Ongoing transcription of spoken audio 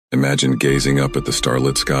Imagine gazing up at the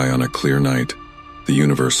starlit sky on a clear night, the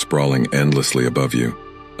universe sprawling endlessly above you.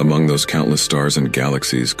 Among those countless stars and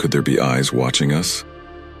galaxies, could there be eyes watching us?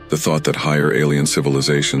 The thought that higher alien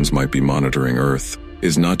civilizations might be monitoring Earth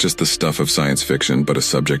is not just the stuff of science fiction, but a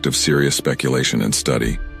subject of serious speculation and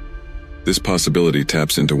study. This possibility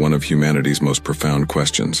taps into one of humanity's most profound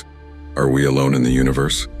questions. Are we alone in the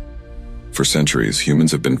universe? For centuries,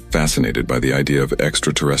 humans have been fascinated by the idea of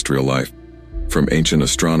extraterrestrial life. From ancient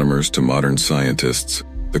astronomers to modern scientists,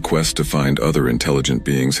 the quest to find other intelligent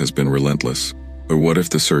beings has been relentless. But what if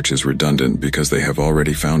the search is redundant because they have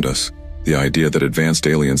already found us? The idea that advanced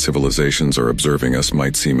alien civilizations are observing us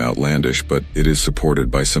might seem outlandish, but it is supported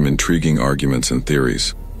by some intriguing arguments and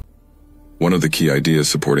theories. One of the key ideas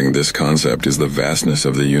supporting this concept is the vastness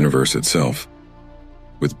of the universe itself.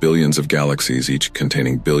 With billions of galaxies, each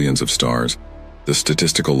containing billions of stars, the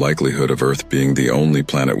statistical likelihood of Earth being the only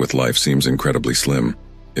planet with life seems incredibly slim.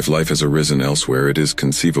 If life has arisen elsewhere, it is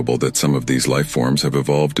conceivable that some of these life forms have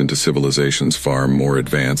evolved into civilizations far more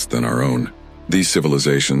advanced than our own. These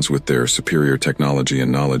civilizations, with their superior technology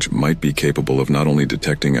and knowledge, might be capable of not only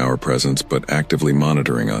detecting our presence but actively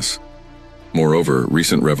monitoring us. Moreover,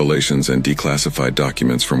 recent revelations and declassified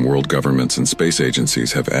documents from world governments and space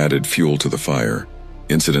agencies have added fuel to the fire.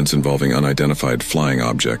 Incidents involving unidentified flying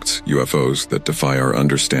objects, UFOs, that defy our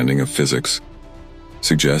understanding of physics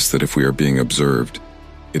suggest that if we are being observed,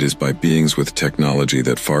 it is by beings with technology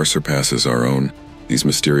that far surpasses our own. These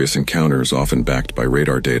mysterious encounters, often backed by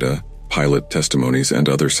radar data, pilot testimonies, and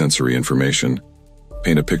other sensory information,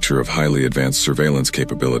 paint a picture of highly advanced surveillance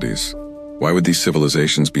capabilities. Why would these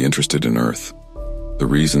civilizations be interested in Earth? The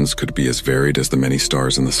reasons could be as varied as the many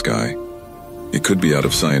stars in the sky. It could be out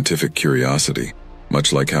of scientific curiosity,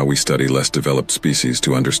 much like how we study less developed species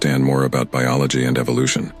to understand more about biology and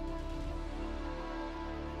evolution.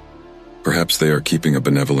 Perhaps they are keeping a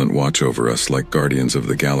benevolent watch over us like guardians of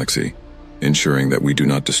the galaxy, ensuring that we do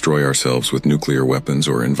not destroy ourselves with nuclear weapons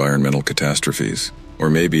or environmental catastrophes. Or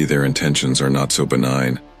maybe their intentions are not so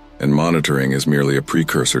benign, and monitoring is merely a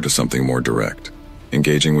precursor to something more direct.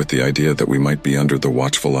 Engaging with the idea that we might be under the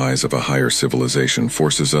watchful eyes of a higher civilization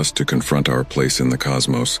forces us to confront our place in the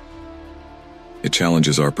cosmos. It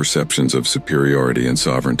challenges our perceptions of superiority and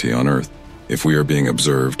sovereignty on Earth. If we are being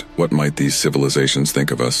observed, what might these civilizations think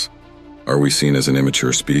of us? Are we seen as an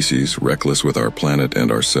immature species, reckless with our planet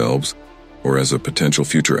and ourselves, or as a potential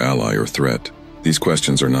future ally or threat? These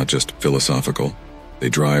questions are not just philosophical. They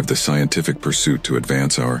drive the scientific pursuit to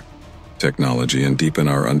advance our technology and deepen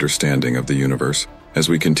our understanding of the universe. As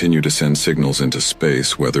we continue to send signals into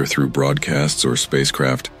space, whether through broadcasts or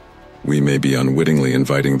spacecraft, we may be unwittingly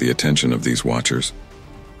inviting the attention of these watchers.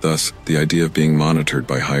 Thus, the idea of being monitored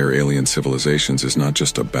by higher alien civilizations is not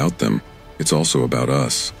just about them, it's also about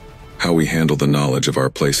us. How we handle the knowledge of our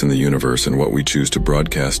place in the universe and what we choose to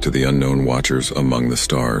broadcast to the unknown watchers among the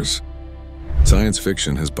stars. Science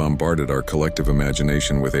fiction has bombarded our collective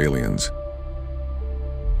imagination with aliens.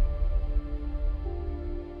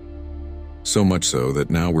 So much so that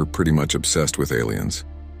now we're pretty much obsessed with aliens.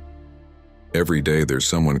 Every day there's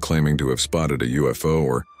someone claiming to have spotted a UFO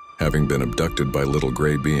or having been abducted by little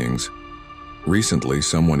gray beings. Recently,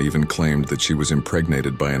 someone even claimed that she was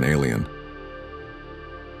impregnated by an alien.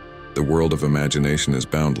 The world of imagination is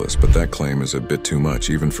boundless, but that claim is a bit too much,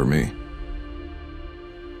 even for me.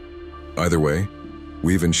 Either way,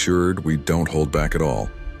 we've ensured we don't hold back at all.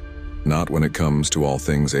 Not when it comes to all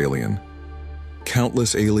things alien.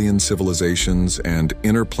 Countless alien civilizations and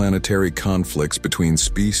interplanetary conflicts between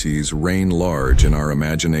species reign large in our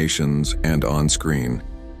imaginations and on screen.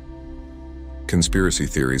 Conspiracy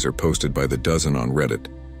theories are posted by the dozen on Reddit.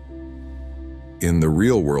 In the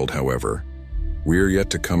real world, however, we're yet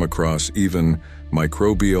to come across even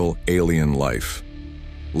microbial alien life,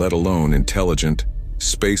 let alone intelligent,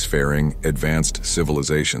 spacefaring, advanced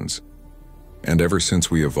civilizations. And ever since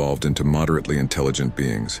we evolved into moderately intelligent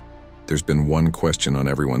beings, there's been one question on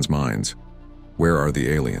everyone's minds: where are the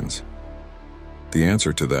aliens? The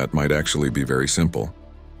answer to that might actually be very simple.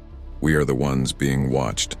 We are the ones being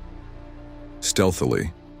watched.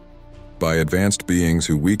 Stealthily, by advanced beings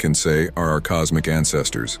who we can say are our cosmic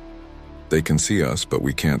ancestors. They can see us, but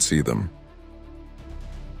we can't see them.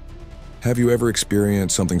 Have you ever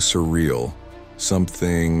experienced something surreal,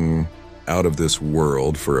 something out of this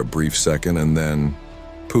world for a brief second and then,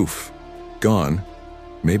 poof, gone?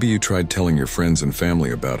 Maybe you tried telling your friends and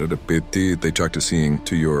family about it, but they talked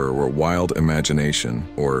to your wild imagination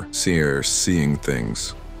or seeing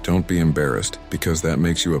things. Don't be embarrassed, because that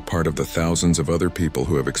makes you a part of the thousands of other people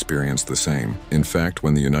who have experienced the same. In fact,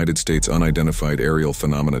 when the United States Unidentified Aerial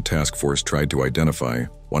Phenomena Task Force tried to identify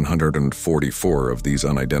 144 of these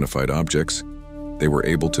unidentified objects, they were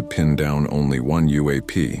able to pin down only one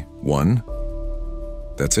UAP. One?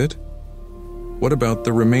 That's it? What about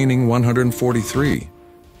the remaining 143?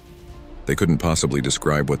 They couldn't possibly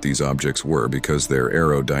describe what these objects were because their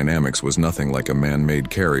aerodynamics was nothing like a man-made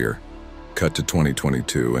carrier. Cut to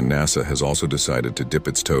 2022, and NASA has also decided to dip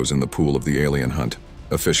its toes in the pool of the alien hunt,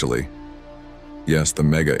 officially. Yes, the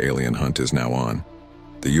mega alien hunt is now on.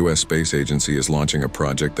 The U.S. Space Agency is launching a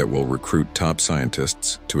project that will recruit top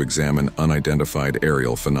scientists to examine unidentified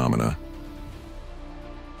aerial phenomena.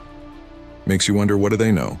 Makes you wonder, what do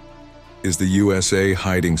they know? Is the USA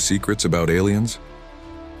hiding secrets about aliens?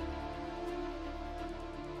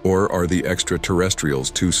 Or are the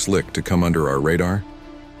extraterrestrials too slick to come under our radar?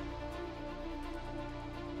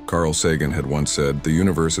 Carl Sagan had once said, "The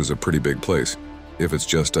universe is a pretty big place. If it's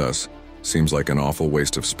just us, seems like an awful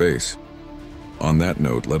waste of space." On that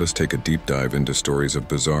note, let us take a deep dive into stories of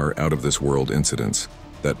bizarre, out-of-this-world incidents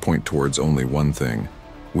that point towards only one thing: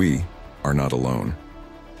 we are not alone.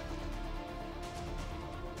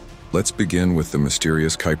 Let's begin with the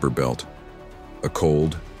mysterious Kuiper Belt, a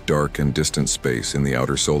cold, dark, and distant space in the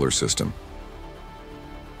outer solar system.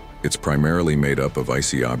 It's primarily made up of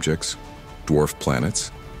icy objects, dwarf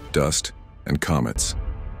planets, dust, and comets.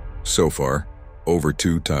 So far, over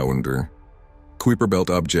 2,000 Kuiper Belt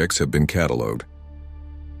objects have been catalogued.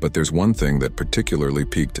 But there's one thing that particularly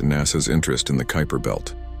piqued NASA's interest in the Kuiper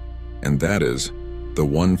Belt, and that is the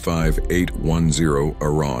 15810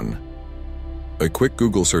 Aran. A quick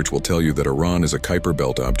Google search will tell you that Aran is a Kuiper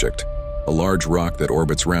Belt object, a large rock that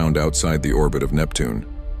orbits round outside the orbit of Neptune.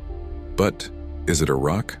 But is it a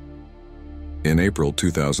rock? In April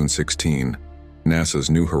 2016, NASA's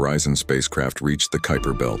New Horizons spacecraft reached the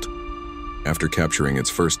Kuiper Belt. After capturing its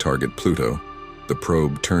first target, Pluto, the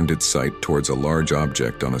probe turned its sight towards a large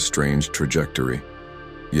object on a strange trajectory.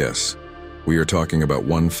 Yes, we are talking about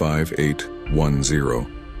 15810,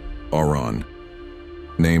 Aran,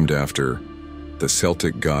 named after the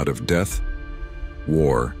Celtic god of death,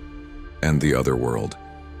 war, and the other world.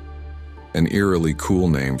 An eerily cool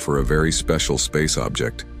name for a very special space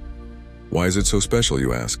object. Why is it so special,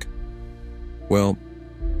 you ask? Well,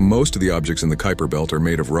 most of the objects in the Kuiper Belt are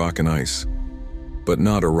made of rock and ice, but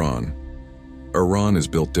not Aran. Aran is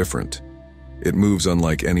built different. It moves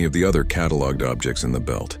unlike any of the other catalogued objects in the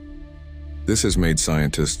belt. This has made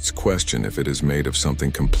scientists question if it is made of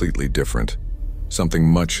something completely different, something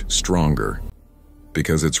much stronger,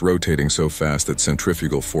 because it's rotating so fast that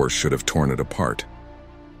centrifugal force should have torn it apart.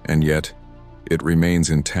 And yet, it remains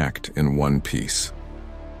intact in one piece.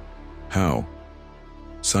 How?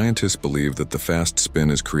 Scientists believe that the fast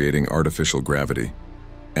spin is creating artificial gravity,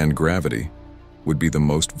 and gravity would be the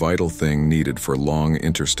most vital thing needed for long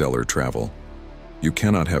interstellar travel. You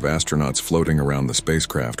cannot have astronauts floating around the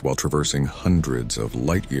spacecraft while traversing hundreds of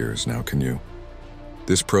light years now, can you?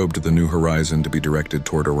 This probe to the New Horizon to be directed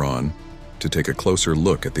toward Aran to take a closer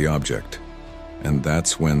look at the object. And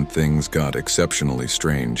that's when things got exceptionally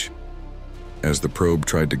strange. As the probe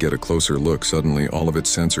tried to get a closer look, suddenly all of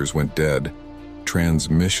its sensors went dead.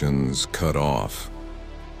 Transmissions cut off.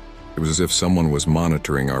 It was as if someone was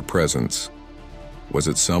monitoring our presence. Was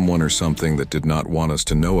it someone or something that did not want us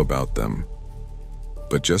to know about them?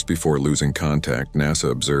 But just before losing contact, NASA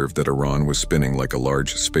observed that Aran was spinning like a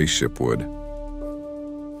large spaceship would.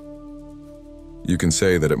 You can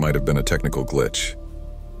say that it might have been a technical glitch.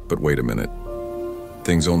 But wait a minute.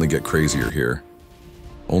 Things only get crazier here.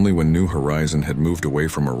 Only when New Horizon had moved away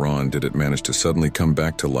from Aran did it manage to suddenly come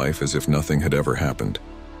back to life as if nothing had ever happened.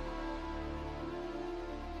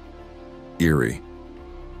 Eerie.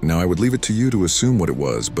 Now, I would leave it to you to assume what it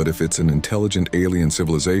was, but if it's an intelligent alien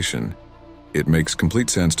civilization, it makes complete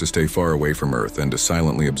sense to stay far away from Earth and to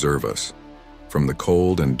silently observe us, from the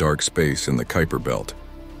cold and dark space in the Kuiper Belt.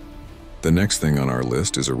 The next thing on our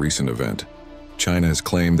list is a recent event. China has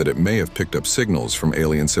claimed that it may have picked up signals from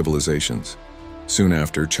alien civilizations. Soon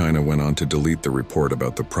after, China went on to delete the report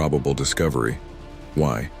about the probable discovery.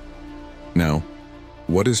 Why? Now,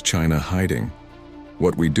 what is China hiding?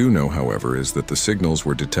 What we do know, however, is that the signals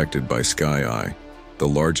were detected by SkyEye, the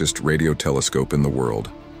largest radio telescope in the world,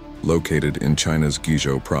 located in China's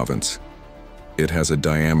Guizhou province. It has a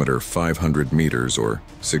diameter 500 meters or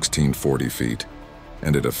 1640 feet,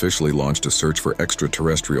 and it officially launched a search for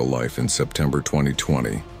extraterrestrial life in September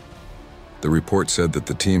 2020. The report said that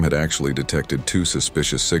the team had actually detected two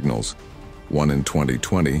suspicious signals, one in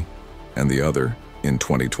 2020 and the other in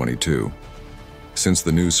 2022. Since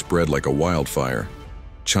the news spread like a wildfire,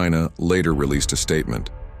 China later released a statement.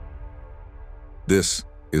 This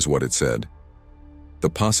is what it said. The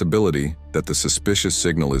possibility that the suspicious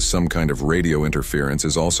signal is some kind of radio interference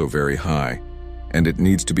is also very high, and it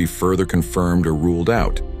needs to be further confirmed or ruled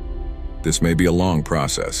out. This may be a long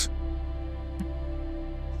process.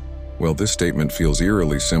 Well, this statement feels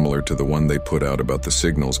eerily similar to the one they put out about the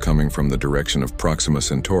signals coming from the direction of Proxima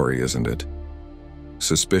Centauri, isn't it?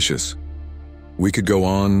 Suspicious. We could go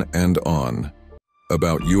on and on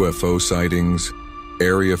about UFO sightings,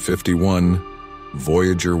 Area 51,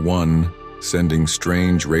 Voyager 1 sending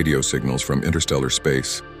strange radio signals from interstellar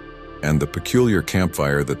space, and the peculiar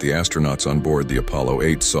campfire that the astronauts on board the Apollo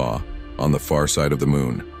 8 saw on the far side of the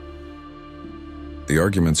moon. The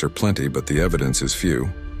arguments are plenty, but the evidence is few.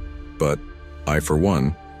 But I, for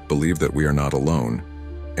one, believe that we are not alone,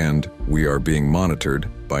 and we are being monitored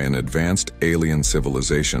by an advanced alien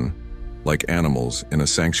civilization, like animals in a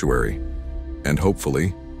sanctuary, and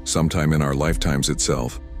hopefully, sometime in our lifetimes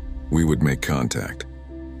itself, we would make contact.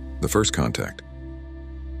 The first contact.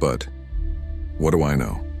 But what do I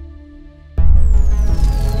know?